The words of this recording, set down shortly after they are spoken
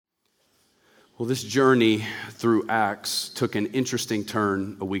Well, this journey through Acts took an interesting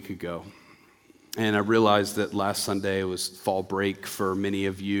turn a week ago. And I realized that last Sunday was fall break for many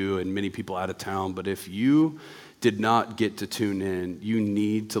of you and many people out of town. But if you did not get to tune in, you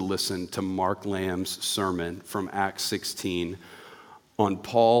need to listen to Mark Lamb's sermon from Acts 16 on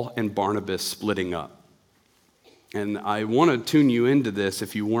Paul and Barnabas splitting up. And I want to tune you into this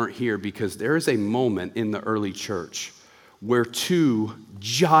if you weren't here, because there is a moment in the early church where two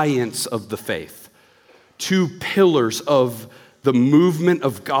giants of the faith, two pillars of the movement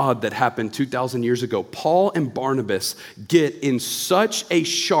of God that happened 2,000 years ago, Paul and Barnabas, get in such a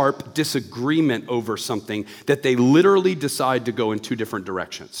sharp disagreement over something that they literally decide to go in two different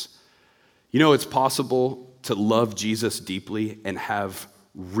directions. You know, it's possible to love Jesus deeply and have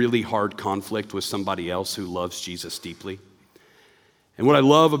really hard conflict with somebody else who loves Jesus deeply. And what I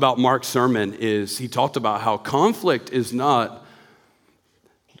love about Mark's sermon is he talked about how conflict is not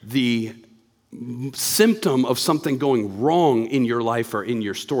the symptom of something going wrong in your life or in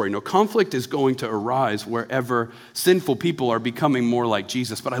your story. No, conflict is going to arise wherever sinful people are becoming more like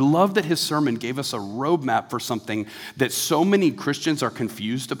Jesus. But I love that his sermon gave us a roadmap for something that so many Christians are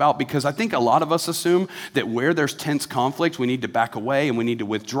confused about, because I think a lot of us assume that where there's tense conflict, we need to back away and we need to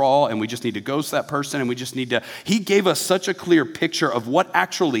withdraw and we just need to ghost that person and we just need to... He gave us such a clear picture of what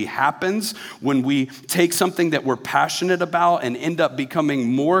actually happens when we take something that we're passionate about and end up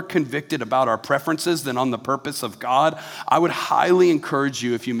becoming more convicted about our preferences than on the purpose of God. I would highly encourage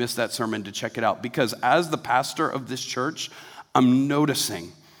you, if you missed that sermon, to check it out, because as the pastor of this church, I'm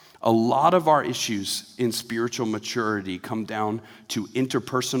noticing a lot of our issues in spiritual maturity come down to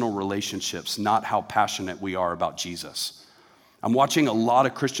interpersonal relationships, not how passionate we are about Jesus. I'm watching a lot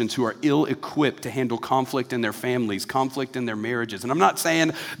of Christians who are ill-equipped to handle conflict in their families, conflict in their marriages. And I'm not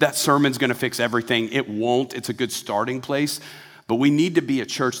saying that sermon's going to fix everything. It won't. It's a good starting place. But we need to be a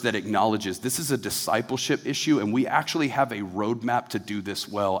church that acknowledges this is a discipleship issue, and we actually have a roadmap to do this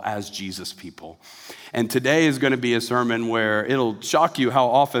well as Jesus people. And today is going to be a sermon where it'll shock you how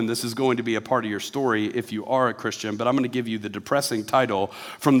often this is going to be a part of your story if you are a Christian, but I'm going to give you the depressing title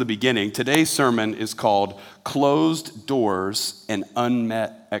from the beginning. Today's sermon is called Closed Doors and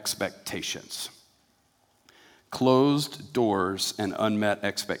Unmet Expectations. Closed doors and unmet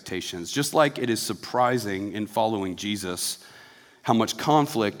expectations. Just like it is surprising in following Jesus how much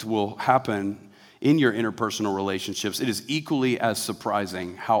conflict will happen in your interpersonal relationships, it is equally as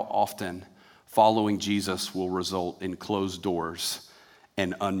surprising how often following Jesus will result in closed doors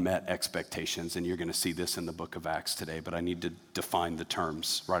and unmet expectations. And you're going to see this in the book of Acts today, but I need to define the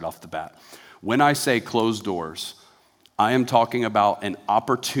terms right off the bat. When I say closed doors, I am talking about an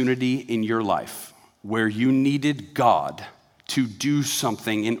opportunity in your life where you needed God to do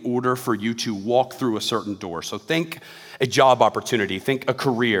something in order for you to walk through a certain door. So think a job opportunity, think a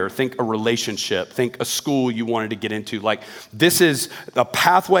career, think a relationship, think a school you wanted to get into. Like, this is a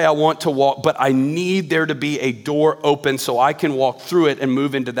pathway I want to walk, but I need there to be a door open so I can walk through it and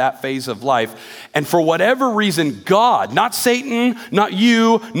move into that phase of life. And for whatever reason, God, not Satan, not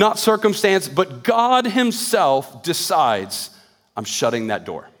you, not circumstance, but God himself decides, I'm shutting that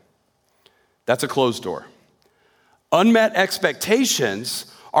door. That's a closed door. Unmet expectations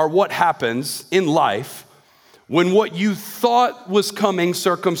are what happens in life when what you thought was coming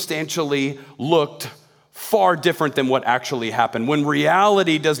circumstantially looked far different than what actually happened. When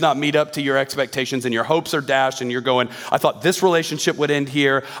reality does not meet up to your expectations and your hopes are dashed and you're going, I thought this relationship would end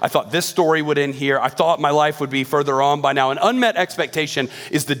here. I thought this story would end here. I thought my life would be further on by now. An unmet expectation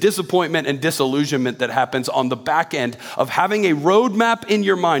is the disappointment and disillusionment that happens on the back end of having a roadmap in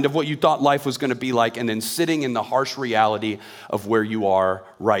your mind of what you thought life was going to be like and then sitting in the harsh reality of where you are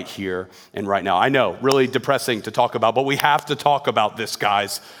right here and right now. I know, really depressing to talk about, but we have to talk about this,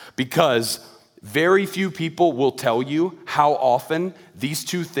 guys, because very few people will tell you how often these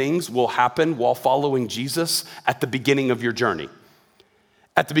two things will happen while following Jesus at the beginning of your journey.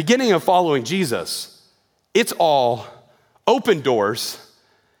 At the beginning of following Jesus, it's all open doors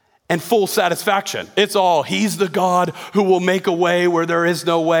and full satisfaction. It's all, he's the God who will make a way where there is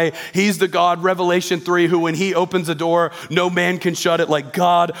no way. He's the God, Revelation 3, who when he opens a door, no man can shut it. Like,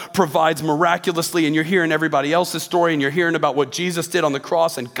 God provides miraculously, and you're hearing everybody else's story, and you're hearing about what Jesus did on the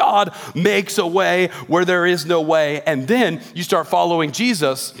cross, and God makes a way where there is no way. And then you start following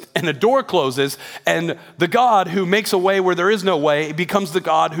Jesus, and a door closes, and the God who makes a way where there is no way becomes the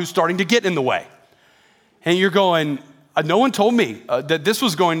God who's starting to get in the way. And you're going, no one told me that this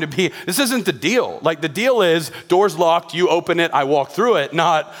isn't the deal. Like, the deal is door's locked, you open it, I walk through it,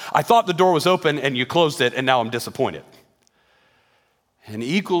 not I thought the door was open and you closed it and now I'm disappointed. And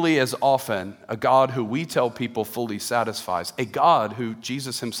equally as often, a God who we tell people fully satisfies, a God who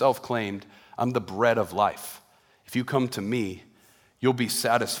Jesus himself claimed, I'm the bread of life. If you come to me, you'll be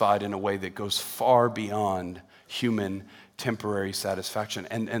satisfied in a way that goes far beyond human temporary satisfaction.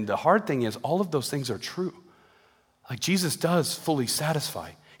 And the hard thing is, all of those things are true. Like, Jesus does fully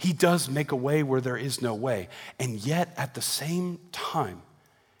satisfy. He does make a way where there is no way. And yet, at the same time,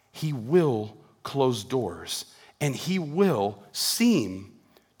 he will close doors, and he will seem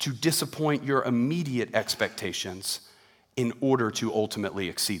to disappoint your immediate expectations in order to ultimately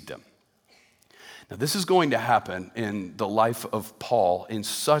exceed them. Now, this is going to happen in the life of Paul in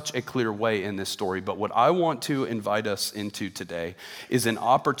such a clear way in this story, but what I want to invite us into today is an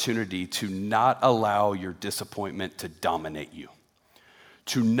opportunity to not allow your disappointment to dominate you,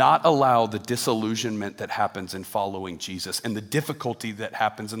 to not allow the disillusionment that happens in following Jesus and the difficulty that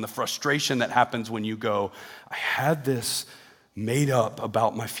happens and the frustration that happens when you go, I had this made up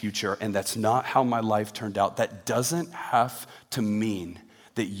about my future and that's not how my life turned out. That doesn't have to mean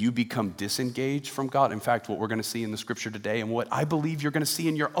that you become disengaged from God. In fact, what we're going to see in the scripture today and what I believe you're going to see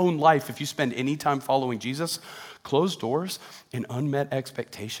in your own life if you spend any time following Jesus, closed doors and unmet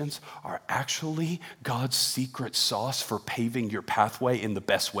expectations are actually God's secret sauce for paving your pathway in the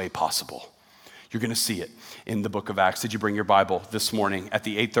best way possible. You're going to see it in the book of Acts. Did you bring your Bible this morning at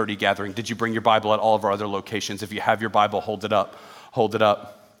the 8:30 gathering? Did you bring your Bible at all of our other locations? If you have your Bible, hold it up. Hold it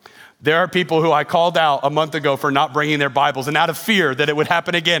up. There are people who I called out a month ago for not bringing their Bibles, and out of fear that it would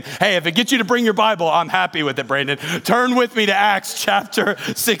happen again. Hey, if it gets you to bring your Bible, I'm happy with it, Brandon. Turn with me to Acts chapter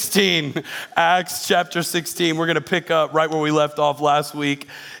 16. Acts chapter 16. We're going to pick up right where we left off last week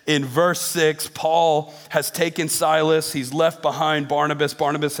in verse 6. Paul has taken Silas. He's left behind Barnabas.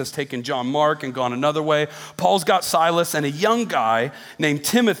 Barnabas has taken John Mark and gone another way. Paul's got Silas and a young guy named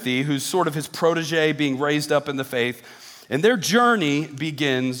Timothy, who's sort of his protege, being raised up in the faith. And their journey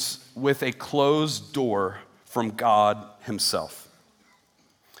begins with a closed door from God himself.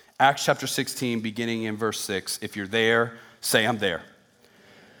 Acts chapter 16, beginning in verse 6. If you're there, say, I'm there.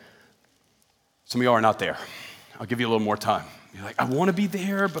 Some of y'all are not there. I'll give you a little more time. You're like, I want to be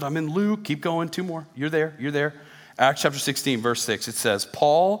there, but I'm in Luke. Keep going, 2 more. You're there, you're there. Acts chapter 16, verse 6, it says,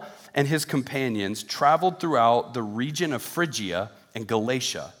 Paul and his companions traveled throughout the region of Phrygia and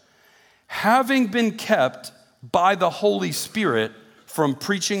Galatia, having been kept by the Holy Spirit from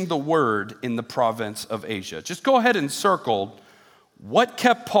preaching the word in the province of Asia. Just go ahead and circle what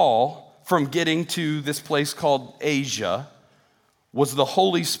kept Paul from getting to this place called Asia was the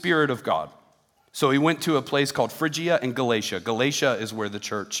Holy Spirit of God. So he went to a place called Phrygia and Galatia. Galatia is where the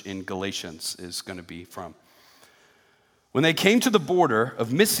church in Galatians is going to be from. When they came to the border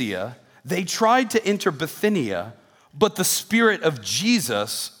of Mysia, they tried to enter Bithynia, but the Spirit of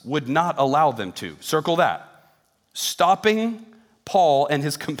Jesus would not allow them to. Circle that. Stopping Paul and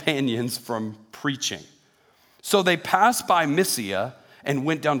his companions from preaching. So they passed by Mysia and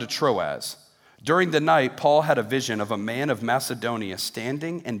went down to Troas. During the night, Paul had a vision of a man of Macedonia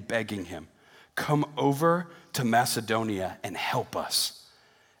standing and begging him, come over to Macedonia and help us.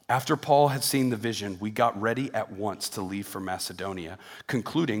 After Paul had seen the vision, we got ready at once to leave for Macedonia,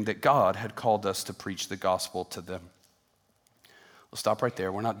 concluding that God had called us to preach the gospel to them. We'll stop right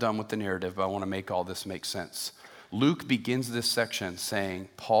there. We're not done with the narrative, but I want to make all this make sense. Luke begins this section saying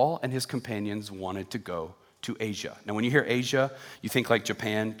Paul and his companions wanted to go to Asia. Now, when you hear Asia, you think like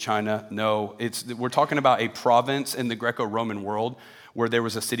Japan, China. No, we're talking about a province in the Greco-Roman world where there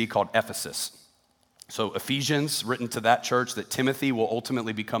was a city called Ephesus. So Ephesians, written to that church that Timothy will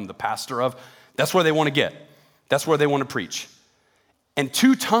ultimately become the pastor of, that's where they want to get. That's where they want to preach. And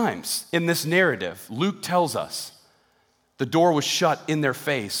 2 times in this narrative, Luke tells us the door was shut in their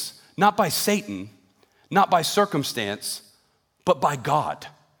face, not by Satan, not by circumstance, but by God.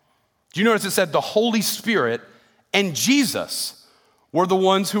 Do you notice it said the Holy Spirit and Jesus were the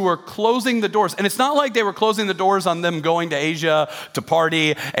ones who were closing the doors. And it's not like they were closing the doors on them going to Asia to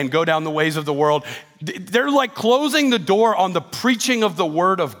party and go down the ways of the world. They're like closing the door on the preaching of the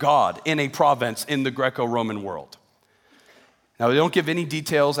word of God in a province in the Greco-Roman world. Now, they don't give any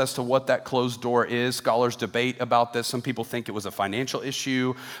details as to what that closed door is. Scholars debate about this. Some people think it was a financial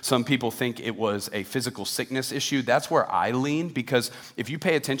issue. Some people think it was a physical sickness issue. That's where I lean, because if you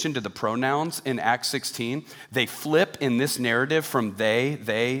pay attention to the pronouns in Acts 16, they flip in this narrative from they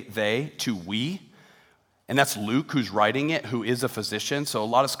to we. And that's Luke who's writing it, who is a physician. So a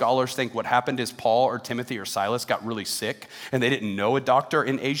lot of scholars think what happened is Paul or Timothy or Silas got really sick, and they didn't know a doctor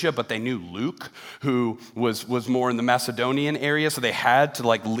in Asia, but they knew Luke, who was more in the Macedonian area. So they had to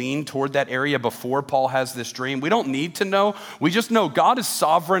lean toward that area before Paul has this dream. We don't need to know. We just know God is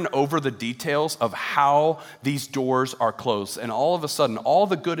sovereign over the details of how these doors are closed. And all of a sudden, all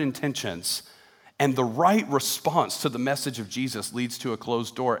the good intentions And the right response to the message of Jesus leads to a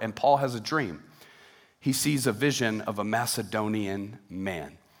closed door, and Paul has a dream. He sees a vision of a Macedonian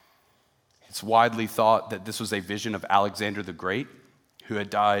man. It's widely thought that this was a vision of Alexander the Great, who had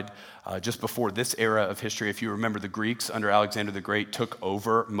died just before this era of history. If you remember, the Greeks under Alexander the Great took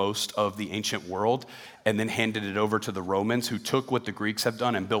over most of the ancient world and then handed it over to the Romans, who took what the Greeks have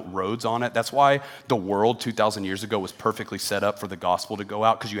done and built roads on it. That's why the world 2,000 years ago was perfectly set up for the gospel to go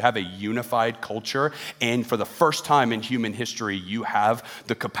out, because you have a unified culture, and for the first time in human history, you have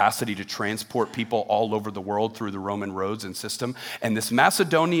the capacity to transport people all over the world through the Roman roads and system. And this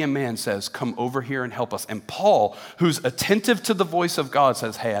Macedonian man says, come over here and help us. And Paul, who's attentive to the voice of God,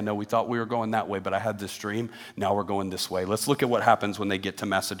 says, hey, I know we thought we were going that way, but I had this dream. Now we're going this way. Let's look at what happens when they get to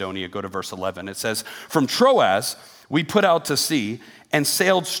Macedonia. Go to verse 11. It says, from Troas, we put out to sea and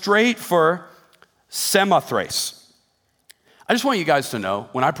sailed straight for Samothrace. I just want you guys to know,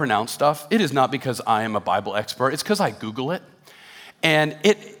 when I pronounce stuff, it is not because I am a Bible expert. It's because I Google it. And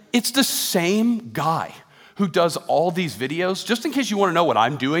it's the same guy who does all these videos. Just in case you want to know what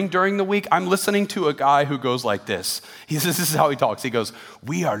I'm doing during the week, I'm listening to a guy who goes like this. This is how he talks. He goes,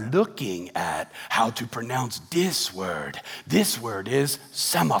 we are looking at how to pronounce this word. This word is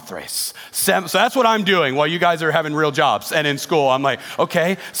Samothrace. So that's what I'm doing while you guys are having real jobs and in school. I'm like,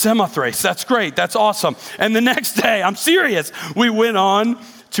 okay, Samothrace, that's great, that's awesome. And the next day, I'm serious, we went on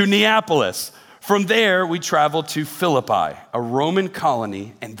to Neapolis. From there, we traveled to Philippi, a Roman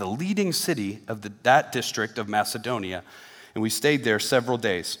colony and the leading city of that district of Macedonia, and we stayed there several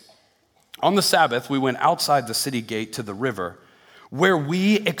days. On the Sabbath, we went outside the city gate to the river, where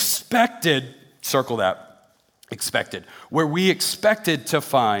we expected, circle that, expected, where we expected to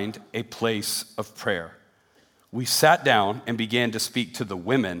find a place of prayer. We sat down and began to speak to the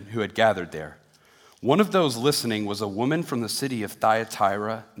women who had gathered there. One of those listening was a woman from the city of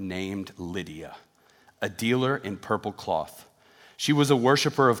Thyatira named Lydia, a dealer in purple cloth. She was a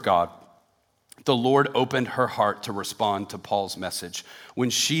worshiper of God. The Lord opened her heart to respond to Paul's message.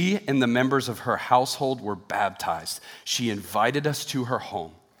 When she and the members of her household were baptized, she invited us to her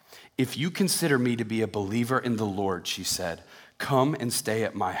home. If you consider me to be a believer in the Lord, she said, come and stay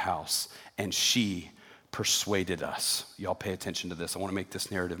at my house. And she persuaded us. Y'all pay attention to this. I want to make this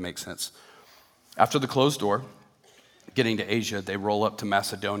narrative make sense. After the closed door, getting to Asia, they roll up to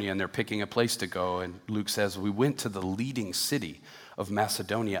Macedonia and they're picking a place to go. And Luke says, we went to the leading city of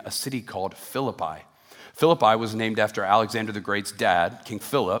Macedonia, a city called Philippi. Philippi was named after Alexander the Great's dad, King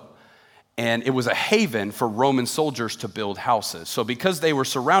Philip, and it was a haven for Roman soldiers to build houses. So because they were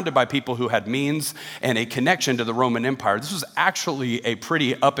surrounded by people who had means and a connection to the Roman Empire, this was actually a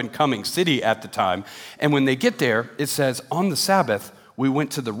pretty up-and-coming city at the time. And when they get there, it says, on the Sabbath, we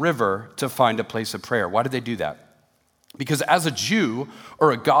went to the river to find a place of prayer. Why did they do that? Because as a Jew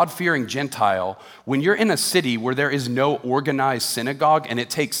or a God-fearing Gentile, when you're in a city where there is no organized synagogue, and it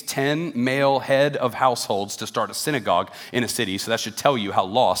takes 10 male head of households to start a synagogue in a city, so that should tell you how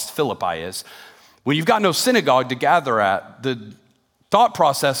lost Philippi is. When you've got no synagogue to gather at, the thought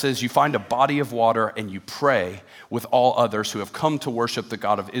process is you find a body of water and you pray with all others who have come to worship the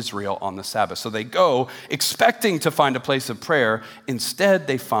God of Israel on the Sabbath. So they go expecting to find a place of prayer. Instead,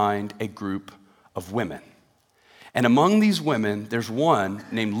 they find a group of women. And among these women, there's one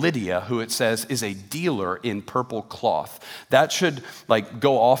named Lydia, who it says is a dealer in purple cloth. That should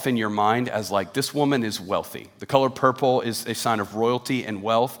go off in your mind as this woman is wealthy. The color purple is a sign of royalty and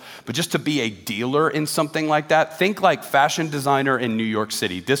wealth. But just to be a dealer in something like that, think like fashion designer in New York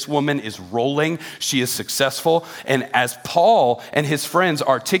City. This woman is rolling. She is successful. And as Paul and his friends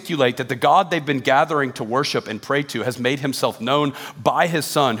articulate that the God they've been gathering to worship and pray to has made himself known by his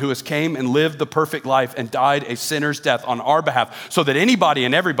son, who has came and lived the perfect life and died a sinner's death on our behalf, so that anybody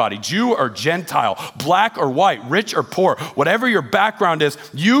and everybody, Jew or Gentile, black or white, rich or poor, whatever your background is,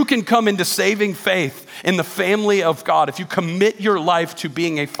 you can come into saving faith in the family of God if you commit your life to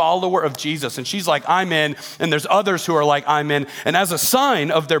being a follower of Jesus. And she's like, I'm in. And there's others who are like, I'm in. And as a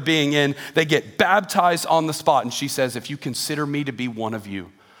sign of their being in, they get baptized on the spot. And she says, if you consider me to be one of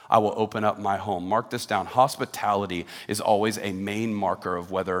you, I will open up my home. Mark this down. Hospitality is always a main marker of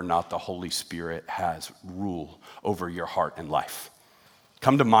whether or not the Holy Spirit has rule over your heart and life.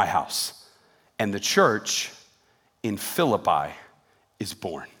 Come to my house. And the church in Philippi is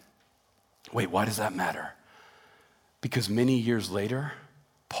born. Wait, why does that matter? Because many years later,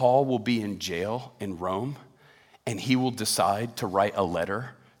 Paul will be in jail in Rome, and he will decide to write a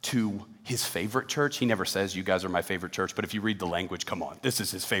letter to his favorite church. He never says, you guys are my favorite church, but if you read the language, come on, this is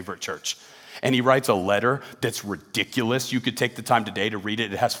his favorite church. And he writes a letter that's ridiculous. You could take the time today to read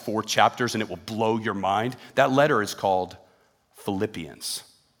it. It has 4 chapters and it will blow your mind. That letter is called Philippians.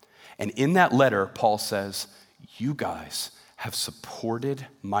 And in that letter, Paul says, you guys have supported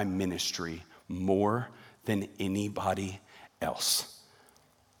my ministry more than anybody else.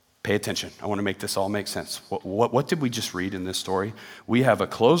 Pay attention. I want to make this all make sense. What did we just read in this story? We have a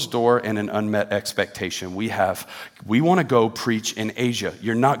closed door and an unmet expectation. We want to go preach in Asia.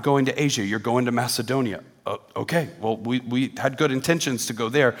 You're not going to Asia. You're going to Macedonia. Okay, well, we had good intentions to go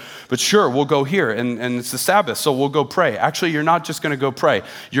there, but sure, we'll go here, and it's the Sabbath, so we'll go pray. Actually, you're not just going to go pray.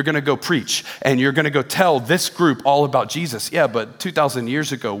 You're going to go preach, and you're going to go tell this group all about Jesus. Yeah, but 2,000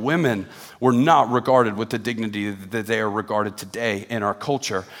 years ago, women were not regarded with the dignity that they are regarded today in our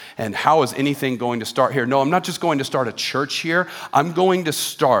culture. And how is anything going to start here? No, I'm not just going to start a church here. I'm going to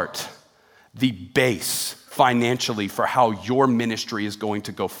start the base financially for how your ministry is going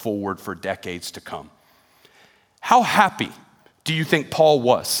to go forward for decades to come. How happy do you think Paul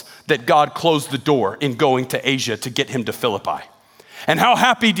was that God closed the door in going to Asia to get him to Philippi? And how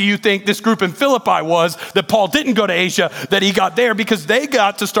happy do you think this group in Philippi was that Paul didn't go to Asia, that he got there because they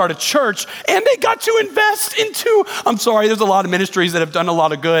got to start a church and they got to invest into, I'm sorry, there's a lot of ministries that have done a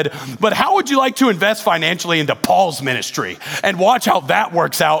lot of good, but how would you like to invest financially into Paul's ministry and watch how that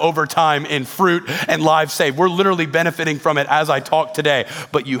works out over time in fruit and lives saved? We're literally benefiting from it as I talk today,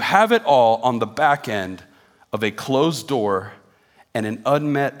 but you have it all on the back end of a closed door and an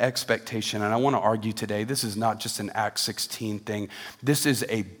unmet expectation. And I want to argue today, this is not just an Acts 16 thing. This is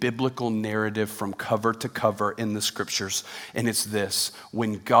a biblical narrative from cover to cover in the scriptures. And it's this: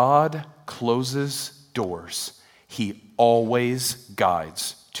 when God closes doors, he always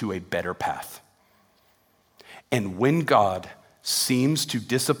guides to a better path. And when God seems to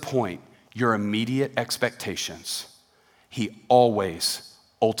disappoint your immediate expectations, he always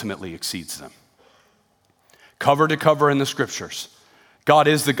ultimately exceeds them. Cover to cover in the scriptures, God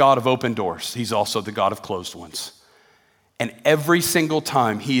is the God of open doors. He's also the God of closed ones. And every single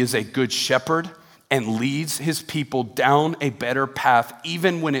time he is a good shepherd and leads his people down a better path,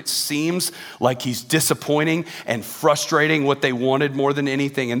 even when it seems like he's disappointing and frustrating what they wanted more than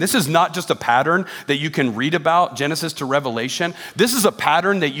anything. And this is not just a pattern that you can read about, Genesis to Revelation. This is a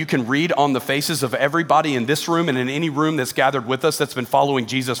pattern that you can read on the faces of everybody in this room and in any room that's gathered with us that's been following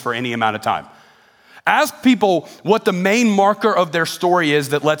Jesus for any amount of time. Ask people what the main marker of their story is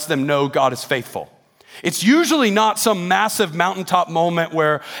that lets them know God is faithful. It's usually not some massive mountaintop moment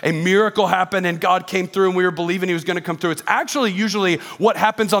where a miracle happened and God came through and we were believing he was going to come through. It's actually usually what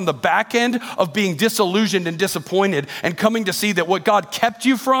happens on the back end of being disillusioned and disappointed and coming to see that what God kept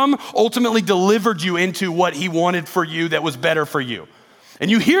you from ultimately delivered you into what he wanted for you that was better for you. And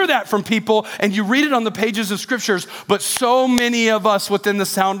you hear that from people and you read it on the pages of scriptures, but so many of us within the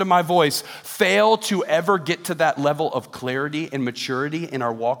sound of my voice fail to ever get to that level of clarity and maturity in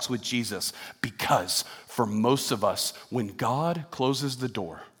our walks with Jesus, because for most of us, when God closes the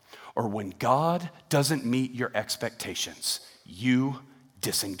door or when God doesn't meet your expectations, you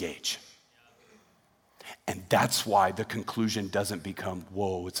disengage. And that's why the conclusion doesn't become,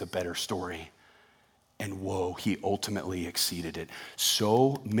 whoa, it's a better story. And whoa, he ultimately exceeded it.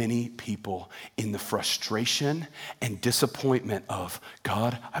 So many people in the frustration and disappointment of,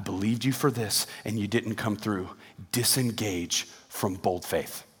 God, I believed you for this and you didn't come through, disengage from bold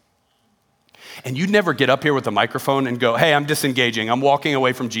faith. And you'd never get up here with a microphone and go, hey, I'm disengaging. I'm walking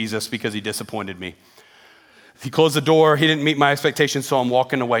away from Jesus because he disappointed me. He closed the door, he didn't meet my expectations, so I'm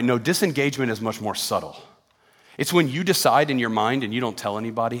walking away. No, disengagement is much more subtle. It's when you decide in your mind and you don't tell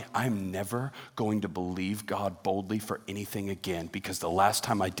anybody, I'm never going to believe God boldly for anything again, because the last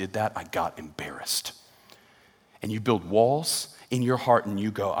time I did that, I got embarrassed. And you build walls in your heart and you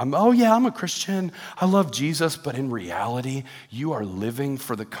go, I'm a Christian, I love Jesus, but in reality, you are living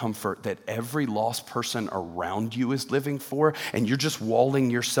for the comfort that every lost person around you is living for, and you're just walling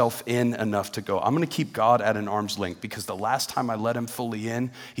yourself in enough to go, I'm gonna keep God at an arm's length, because the last time I let him fully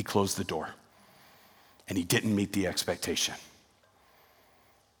in, he closed the door. And he didn't meet the expectation.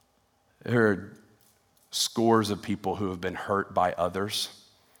 There are scores of people who have been hurt by others,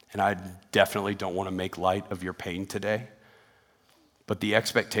 and I definitely don't want to make light of your pain today. But the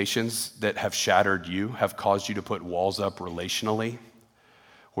expectations that have shattered you have caused you to put walls up relationally,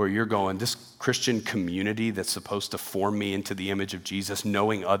 where you're going, this Christian community that's supposed to form me into the image of Jesus,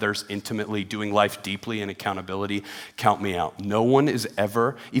 knowing others intimately, doing life deeply in accountability, count me out. No one is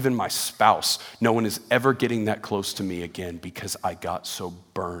ever, even my spouse, no one is ever getting that close to me again, because I got so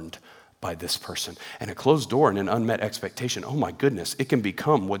burned by this person. And a closed door and an unmet expectation, oh my goodness, it can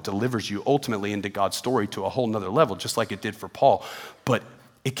become what delivers you ultimately into God's story to a whole nother level, just like it did for Paul. But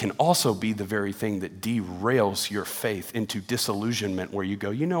it can also be the very thing that derails your faith into disillusionment, where you go,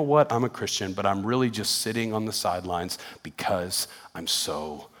 you know what, I'm a Christian, but I'm really just sitting on the sidelines because I'm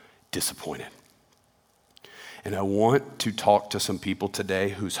so disappointed. And I want to talk to some people today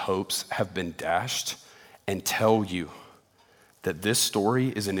whose hopes have been dashed and tell you that this story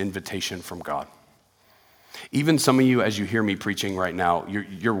is an invitation from God. Even some of you, as you hear me preaching right now,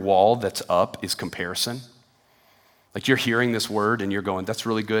 your wall that's up is comparison. Like you're hearing this word and you're going, that's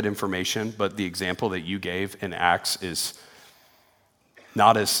really good information, but the example that you gave in Acts is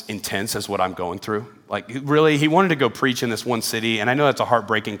not as intense as what I'm going through. Like really, he wanted to go preach in this one city, and I know that's a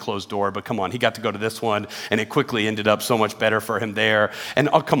heartbreaking closed door, but come on, he got to go to this one, and it quickly ended up so much better for him there. And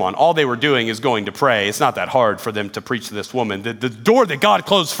oh, come on, all they were doing is going to pray. It's not that hard for them to preach to this woman. The door that God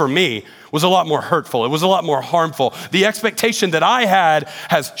closed for me was a lot more hurtful. It was a lot more harmful. The expectation that I had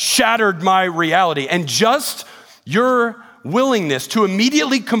has shattered my reality. And just your willingness to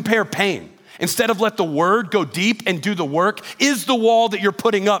immediately compare pain instead of let the word go deep and do the work is the wall that you're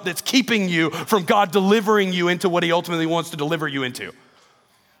putting up that's keeping you from God delivering you into what he ultimately wants to deliver you into.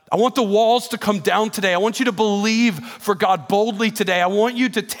 I want the walls to come down today. I want you to believe for God boldly today. I want you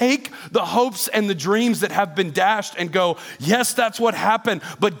to take the hopes and the dreams that have been dashed and go, yes, that's what happened.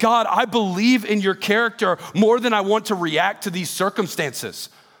 But God, I believe in your character more than I want to react to these circumstances.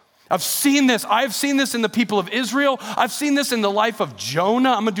 I've seen this. I've seen this in the people of Israel. I've seen this in the life of Jonah.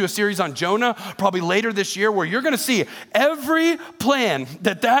 I'm going to do a series on Jonah probably later this year where you're going to see every plan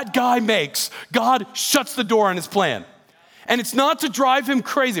that guy makes, God shuts the door on his plan. And it's not to drive him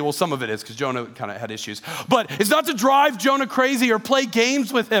crazy. Well, some of it is because Jonah kind of had issues. But it's not to drive Jonah crazy or play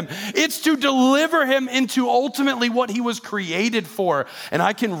games with him. It's to deliver him into ultimately what he was created for. And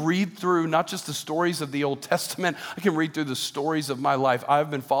I can read through not just the stories of the Old Testament. I can read through the stories of my life.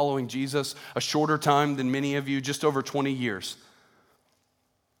 I've been following Jesus a shorter time than many of you, just over 20 years.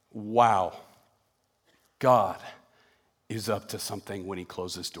 Wow. God is up to something when he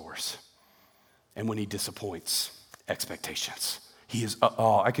closes doors and when he disappoints expectations. He is,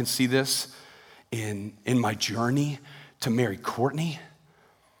 I can see this in my journey to marry Courtney.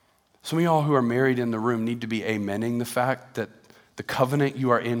 Some of y'all who are married in the room need to be amening the fact that the covenant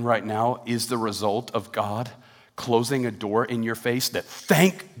you are in right now is the result of God closing a door in your face that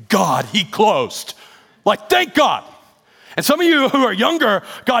thank God he closed. Like, thank God. And some of you who are younger,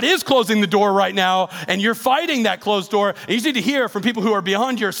 God is closing the door right now, and you're fighting that closed door. And you need to hear from people who are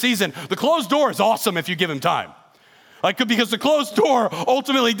beyond your season, the closed door is awesome if you give him time. Because the closed door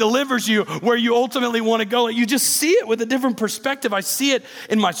ultimately delivers you where you ultimately want to go. You just see it with a different perspective. I see it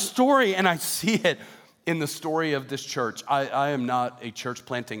in my story, and I see it in the story of this church. I am not a church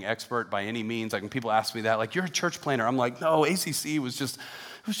planting expert by any means. Like when people ask me that, like, you're a church planter. I'm like, no, ACC was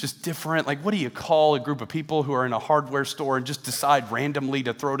just different. Like, what do you call a group of people who are in a hardware store and just decide randomly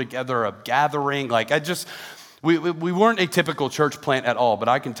to throw together a gathering? Like, we weren't a typical church plant at all, but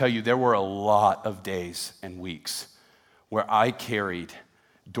I can tell you there were a lot of days and weeks where I carried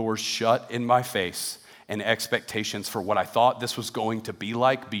doors shut in my face and expectations for what I thought this was going to be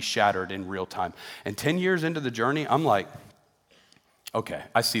like be shattered in real time. And 10 years into the journey, I'm like, okay,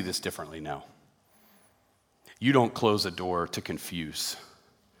 I see this differently now. You don't close a door to confuse.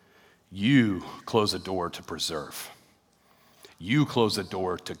 You close a door to preserve. You close a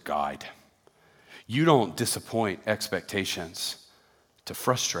door to guide. You don't disappoint expectations to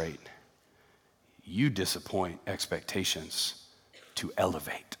frustrate. You disappoint expectations to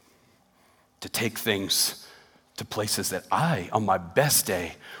elevate, to take things to places that I, on my best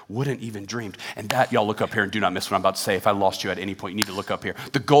day, wouldn't even dreamed. And that, y'all look up here and do not miss what I'm about to say. If I lost you at any point, you need to look up here.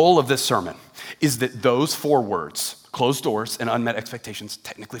 The goal of this sermon is that those 4 words, closed doors and unmet expectations,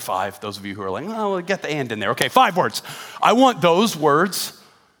 technically 5, those of you who are like, oh, we'll get the and in there. Okay, 5 words. I want those words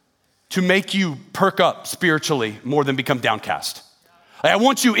to make you perk up spiritually more than become downcast. I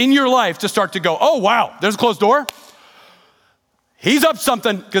want you in your life to start to go, oh, wow, there's a closed door. He's up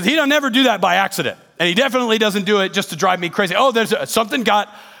something, because he don't never do that by accident. And he definitely doesn't do it just to drive me crazy. Oh, there's something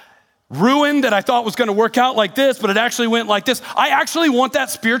got ruined that I thought was going to work out like this, but it actually went like this. I actually want that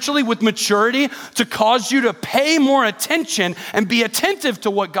spiritually with maturity to cause you to pay more attention and be attentive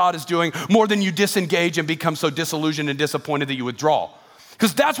to what God is doing more than you disengage and become so disillusioned and disappointed that you withdraw.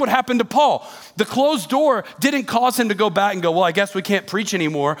 Because that's what happened to Paul. The closed door didn't cause him to go back and go, well, I guess we can't preach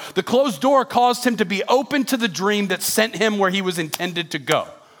anymore. The closed door caused him to be open to the dream that sent him where he was intended to go.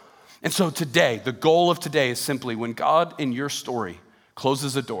 And so today, the goal of today is simply when God in your story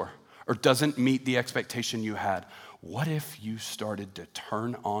closes a door or doesn't meet the expectation you had, what if you started to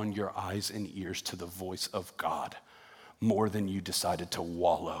turn on your eyes and ears to the voice of God more than you decided to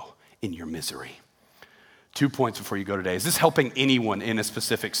wallow in your misery? 2 points before you go today. Is this helping anyone in a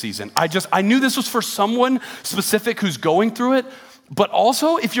specific season? I knew this was for someone specific who's going through it, but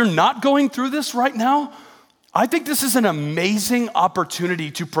also if you're not going through this right now, I think this is an amazing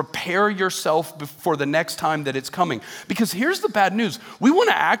opportunity to prepare yourself for the next time that it's coming. Because here's the bad news. We want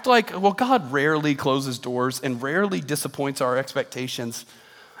to act like, well, God rarely closes doors and rarely disappoints our expectations.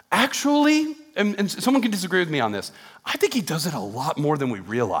 Actually, and someone can disagree with me on this, I think he does it a lot more than we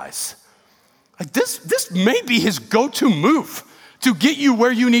realize. Like this may be his go-to move to get you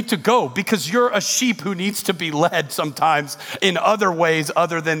where you need to go, because you're a sheep who needs to be led sometimes in other ways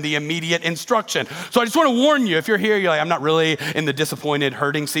other than the immediate instruction. So I just want to warn you, if you're here, you're like, I'm not really in the disappointed,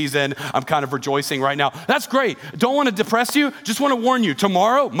 hurting season. I'm kind of rejoicing right now. That's great. Don't want to depress you. Just want to warn you,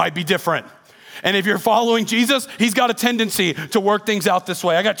 tomorrow might be different. And if you're following Jesus, he's got a tendency to work things out this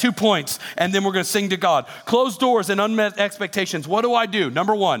way. I got 2 points, and then we're going to sing to God. Closed doors and unmet expectations. What do I do?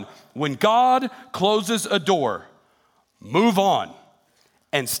 Number 1, when God closes a door, move on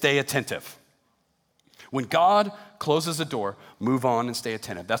and stay attentive. When God closes a door, move on and stay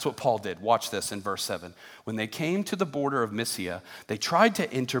attentive. That's what Paul did. Watch this in verse 7. When they came to the border of Mysia, they tried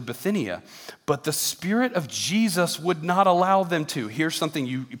to enter Bithynia, but the Spirit of Jesus would not allow them to. Here's something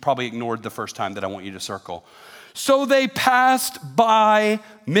you probably ignored the first time that I want you to circle. So they passed by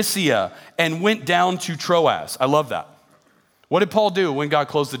Mysia and went down to Troas. I love that. What did Paul do when God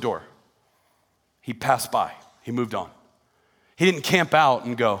closed the door? He passed by. He moved on. He didn't camp out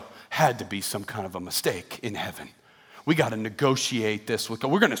and go, had to be some kind of a mistake in heaven. We got to negotiate this with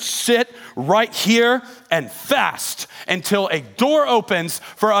God. We're going to sit right here and fast until a door opens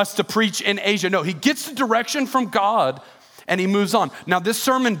for us to preach in Asia. No, he gets the direction from God and he moves on. Now, this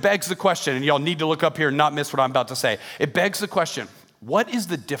sermon begs the question, and y'all need to look up here and not miss what I'm about to say. It begs the question, what is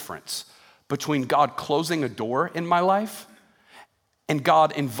the difference between God closing a door in my life and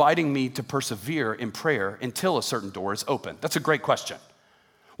God inviting me to persevere in prayer until a certain door is open? That's a great question.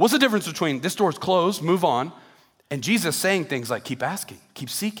 What's the difference between this door is closed, move on, and Jesus saying things like, keep asking, keep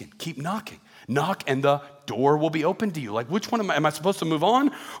seeking, keep knocking. Knock and the door will be open to you. Like, which one am I supposed to move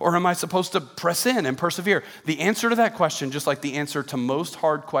on, or am I supposed to press in and persevere? The answer to that question, just like the answer to most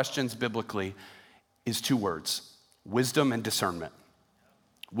hard questions biblically, is 2 words: wisdom and discernment.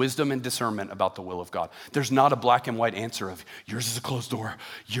 Wisdom and discernment about the will of God. There's not a black and white answer of yours is a closed door,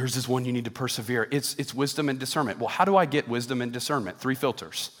 yours is one you need to persevere. It's wisdom and discernment. Well, how do I get wisdom and discernment? 3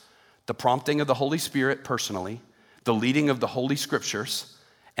 filters: the prompting of the Holy Spirit personally, the leading of the Holy Scriptures,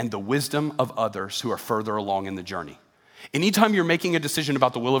 and the wisdom of others who are further along in the journey. Anytime you're making a decision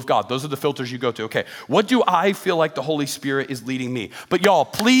about the will of God, those are the filters you go to. Okay, what do I feel like the Holy Spirit is leading me? But y'all,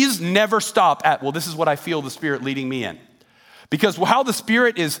 please never stop at, well, this is what I feel the Spirit leading me in. Because how the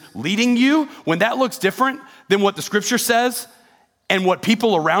Spirit is leading you, when that looks different than what the Scripture says and what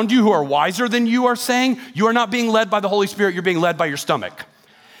people around you who are wiser than you are saying, you are not being led by the Holy Spirit, you're being led by your stomach.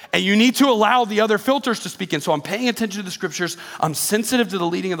 And you need to allow the other filters to speak in. So I'm paying attention to the Scriptures, I'm sensitive to the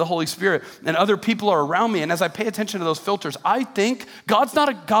leading of the Holy Spirit, and other people are around me. And as I pay attention to those filters, I think God's not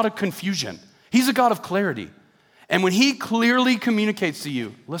a God of confusion. He's a God of clarity. And when he clearly communicates to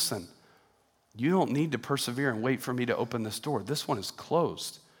you, listen, you don't need to persevere and wait for me to open this door. This one is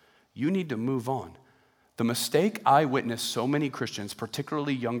closed. You need to move on. The mistake I witness so many Christians,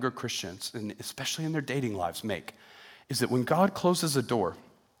 particularly younger Christians, and especially in their dating lives, make, is that when God closes a door,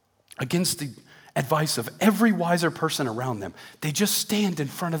 against the advice of every wiser person around them, they just stand in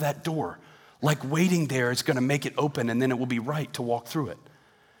front of that door, like waiting there is going to make it open, and then it will be right to walk through it.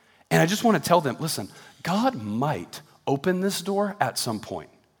 And I just want to tell them, listen, God might open this door at some point,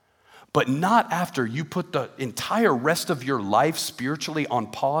 but not after you put the entire rest of your life spiritually on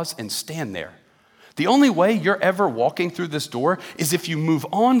pause and stand there. The only way you're ever walking through this door is if you move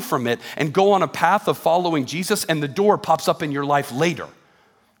on from it and go on a path of following Jesus, and the door pops up in your life later.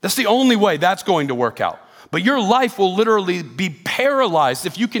 That's the only way that's going to work out. But your life will literally be paralyzed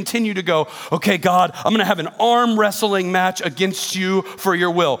if you continue to go, okay, God, I'm going to have an arm wrestling match against you for your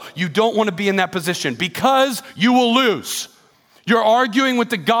will. You don't want to be in that position because you will lose. You're arguing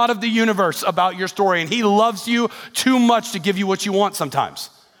with the God of the universe about your story, and he loves you too much to give you what you want sometimes.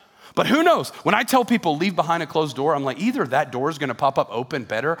 But who knows? When I tell people leave behind a closed door, I'm like, either that door is going to pop up open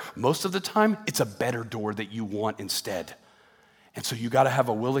better. Most of the time, it's a better door that you want instead. And so you got to have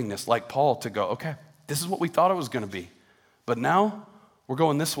a willingness like Paul to go, okay, this is what we thought it was going to be. But now we're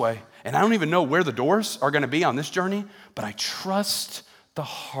going this way. And I don't even know where the doors are going to be on this journey, but I trust the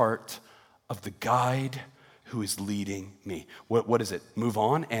heart of the guide who is leading me. What is it? Move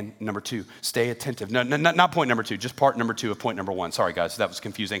on. And number 2, stay attentive. No, not point number 2, just part number 2 of point number 1. Sorry, guys, that was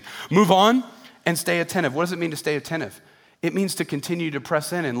confusing. Move on and stay attentive. What does it mean to stay attentive? It means to continue to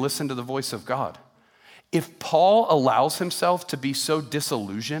press in and listen to the voice of God. If Paul allows himself to be so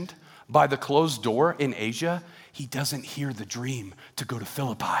disillusioned by the closed door in Asia, he doesn't hear the dream to go to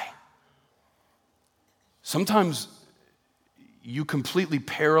Philippi. Sometimes you completely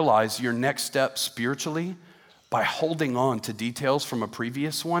paralyze your next step spiritually by holding on to details from a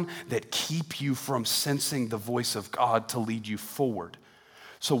previous one that keep you from sensing the voice of God to lead you forward.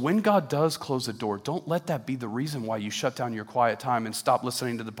 So when God does close a door, don't let that be the reason why you shut down your quiet time and stop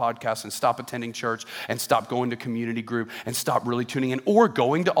listening to the podcast and stop attending church and stop going to community group and stop really tuning in or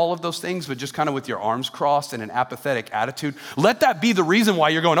going to all of those things, but just kind of with your arms crossed and an apathetic attitude. Let that be the reason why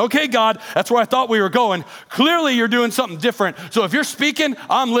you're going, okay, God, that's where I thought we were going. Clearly you're doing something different. So if you're speaking,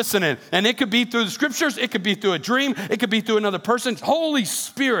 I'm listening. And it could be through the scriptures. It could be through a dream. It could be through another person. Holy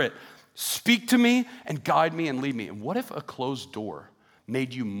Spirit, speak to me and guide me and lead me. And what if a closed door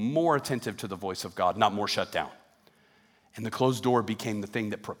made you more attentive to the voice of God, not more shut down? And the closed door became the thing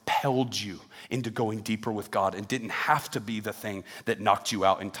that propelled you into going deeper with God and didn't have to be the thing that knocked you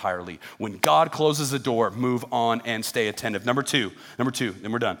out entirely. When God closes the door, move on and stay attentive. Number two,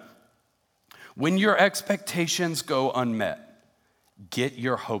 then we're done. When your expectations go unmet, get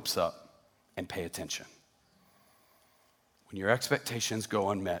your hopes up and pay attention. When your expectations go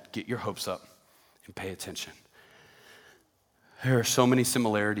unmet, get your hopes up and pay attention. There are so many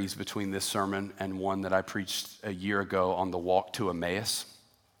similarities between this sermon and one that I preached a year ago on the walk to Emmaus.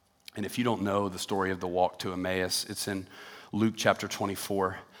 And if you don't know the story of the walk to Emmaus, it's in Luke chapter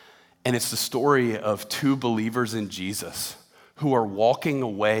 24. And it's the story of two believers in Jesus who are walking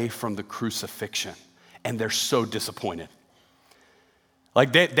away from the crucifixion. And they're so disappointed.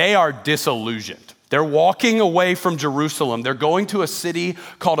 Like they are disillusioned. They're walking away from Jerusalem. They're going to a city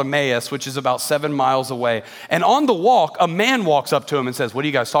called Emmaus, which is about 7 miles away. And on the walk, a man walks up to him and says, "What are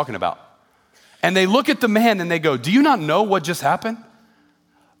you guys talking about?" And they look at the man and they go, "Do you not know what just happened?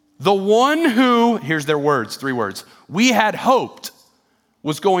 The one who," here's their words, 3 words, "we had hoped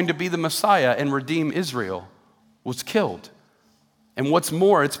was going to be the Messiah and redeem Israel, was killed. And what's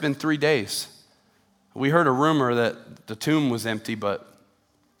more, it's been 3 days. We heard a rumor that the tomb was empty, but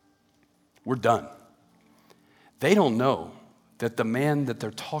we're done." They don't know that the man that they're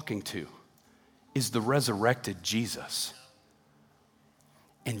talking to is the resurrected Jesus.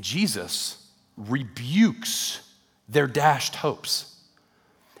 And Jesus rebukes their dashed hopes.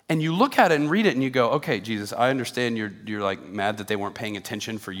 And you look at it and read it and you go, okay, Jesus, I understand you're like mad that they weren't paying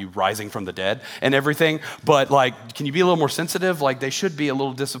attention for you rising from the dead and everything, but like, can you be a little more sensitive? Like they should be a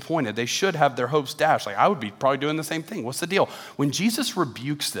little disappointed. They should have their hopes dashed. Like I would be probably doing the same thing. What's the deal? When Jesus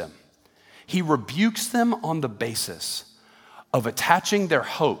rebukes them, he rebukes them on the basis of attaching their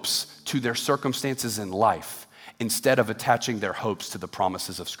hopes to their circumstances in life instead of attaching their hopes to the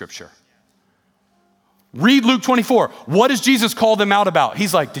promises of Scripture. Read Luke 24. What does Jesus call them out about?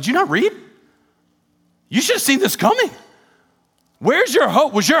 He's like, did you not read? You should have seen this coming. Where's your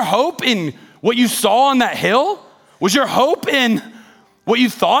hope? Was your hope in what you saw on that hill? Was your hope in what you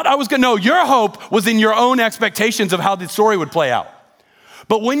thought I was going to? No, your hope was in your own expectations of how the story would play out.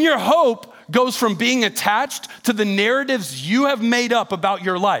 But when your hope goes from being attached to the narratives you have made up about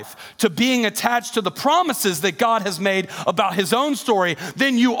your life to being attached to the promises that God has made about his own story,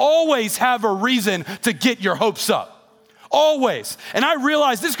 then you always have a reason to get your hopes up. Always. And I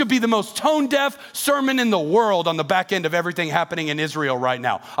realize this could be the most tone-deaf sermon in the world on the back end of everything happening in Israel right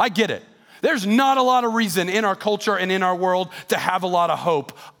now. I get it. There's not a lot of reason in our culture and in our world to have a lot of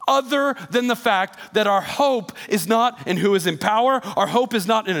hope other than the fact that our hope is not in who is in power. Our hope is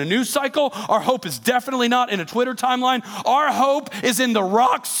not in a news cycle. Our hope is definitely not in a Twitter timeline. Our hope is in the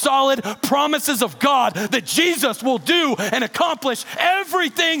rock solid promises of God that Jesus will do and accomplish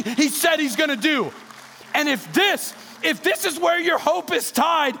everything he said he's going to do. And if this is where your hope is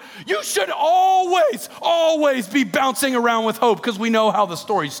tied, you should always be bouncing around with hope because we know how the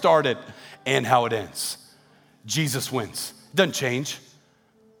story started and how it ends. Jesus wins. Doesn't change.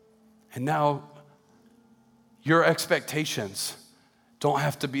 And now your expectations don't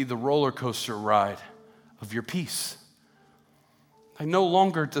have to be the roller coaster ride of your peace. Like no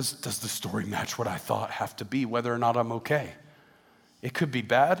longer does the story match what I thought have to be, whether or not I'm okay. It could be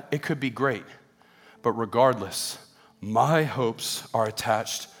bad, it could be great. But regardless, my hopes are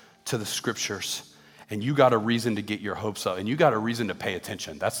attached to the Scriptures. And you got a reason to get your hopes up. And you got a reason to pay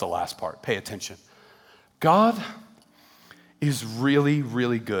attention. That's the last part. Pay attention. God is really,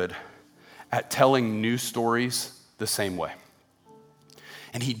 really good at telling new stories the same way.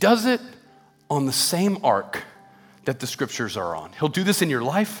 And he does it on the same arc that the Scriptures are on. He'll do this in your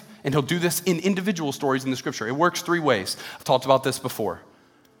life, and he'll do this in individual stories in the Scripture. It works 3 ways. I've talked about this before.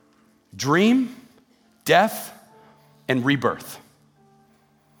 Dream, death, and rebirth.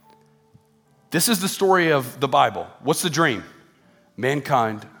 This is the story of the Bible. What's the dream?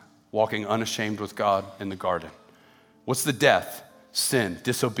 Mankind walking unashamed with God in the garden. What's the death? Sin,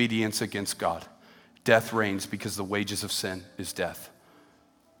 disobedience against God. Death reigns because the wages of sin is death.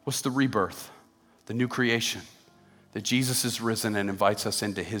 What's the rebirth? The new creation. That Jesus is risen and invites us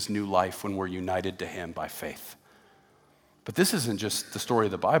into his new life when we're united to him by faith. But this isn't just the story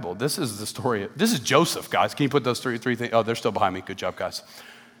of the Bible. This is Joseph, guys. Can you put those three things? Oh, they're still behind me. Good job, guys.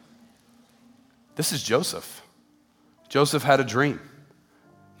 This is Joseph. Joseph had a dream.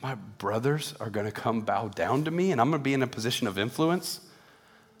 My brothers are going to come bow down to me and I'm going to be in a position of influence.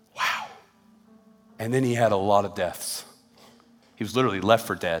 Wow. And then he had a lot of deaths. He was literally left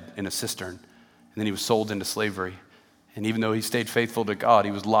for dead in a cistern. And then he was sold into slavery. And even though he stayed faithful to God,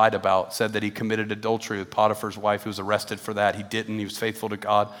 he was lied about, said that he committed adultery with Potiphar's wife. He was arrested for that. He didn't. He was faithful to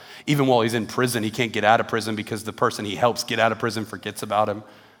God. Even while he's in prison, he can't get out of prison because the person he helps get out of prison forgets about him.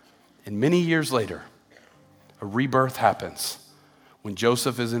 And many years later, a rebirth happens when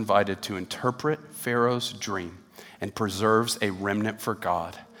Joseph is invited to interpret Pharaoh's dream and preserves a remnant for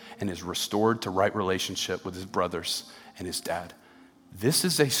God and is restored to right relationship with his brothers and his dad. This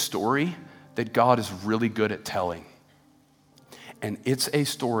is a story that God is really good at telling. And it's a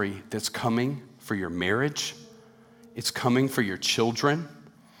story that's coming for your marriage. It's coming for your children.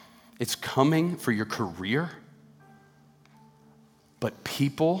 It's coming for your career. But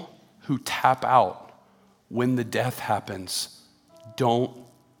people who tap out when the death happens don't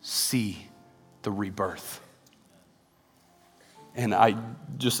see the rebirth. And I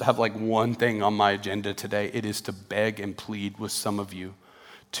just have like one thing on my agenda today. It is to beg and plead with some of you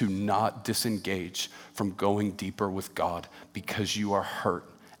to not disengage from going deeper with God because you are hurt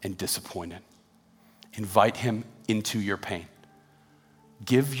and disappointed. Invite him into your pain.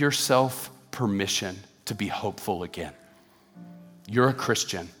 Give yourself permission to be hopeful again. You're a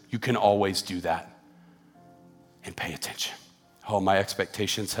Christian. You can always do that. And pay attention. Oh, my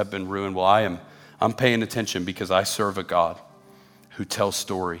expectations have been ruined. Well, I'm paying attention because I serve a God who tells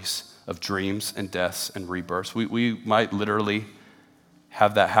stories of dreams and deaths and rebirths. We might literally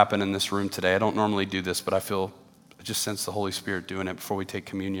have that happen in this room today. I don't normally do this, but I just sense the Holy Spirit doing it before we take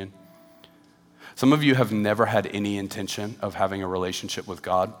communion. Some of you have never had any intention of having a relationship with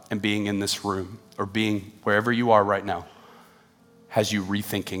God, and being in this room or being wherever you are right now has you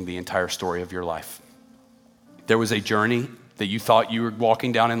rethinking the entire story of your life. There was a journey that you thought you were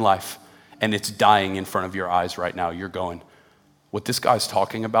walking down in life, and it's dying in front of your eyes right now. You're going, what this guy's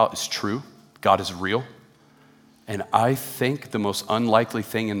talking about is true. God is real. And I think the most unlikely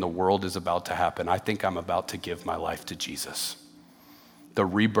thing in the world is about to happen. I think I'm about to give my life to Jesus. The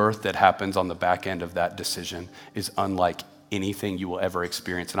rebirth that happens on the back end of that decision is unlike anything you will ever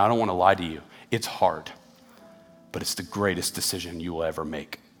experience. And I don't want to lie to you. It's hard, but it's the greatest decision you will ever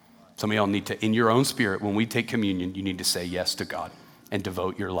make. Some of y'all need to, in your own spirit, when we take communion, you need to say yes to God and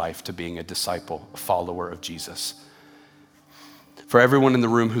devote your life to being a disciple, a follower of Jesus. For everyone in the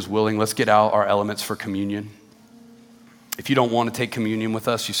room who's willing, let's get out our elements for communion. If you don't want to take communion with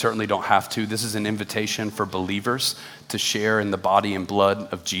us, you certainly don't have to. This is an invitation for believers to share in the body and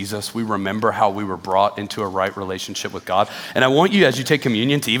blood of Jesus. We remember how we were brought into a right relationship with God. And I want you, as you take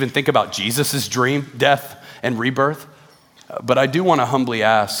communion, to even think about Jesus' dream, death, and rebirth. But I do want to humbly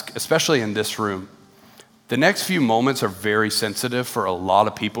ask, especially in this room, the next few moments are very sensitive for a lot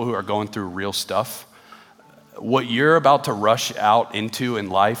of people who are going through real stuff. What you're about to rush out into in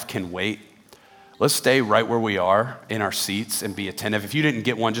life can wait. Let's stay right where we are in our seats and be attentive. If you didn't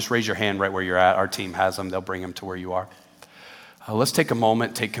get one, just raise your hand right where you're at. Our team has them. They'll bring them to where you are. Let's take a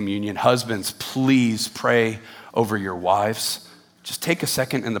moment, take communion. Husbands, please pray over your wives. Just take a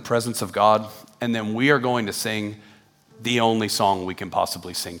second in the presence of God, and then we are going to sing the only song we can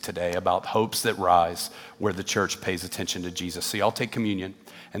possibly sing today about hopes that rise where the church pays attention to Jesus. So y'all take communion,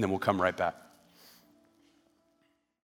 and then we'll come right back.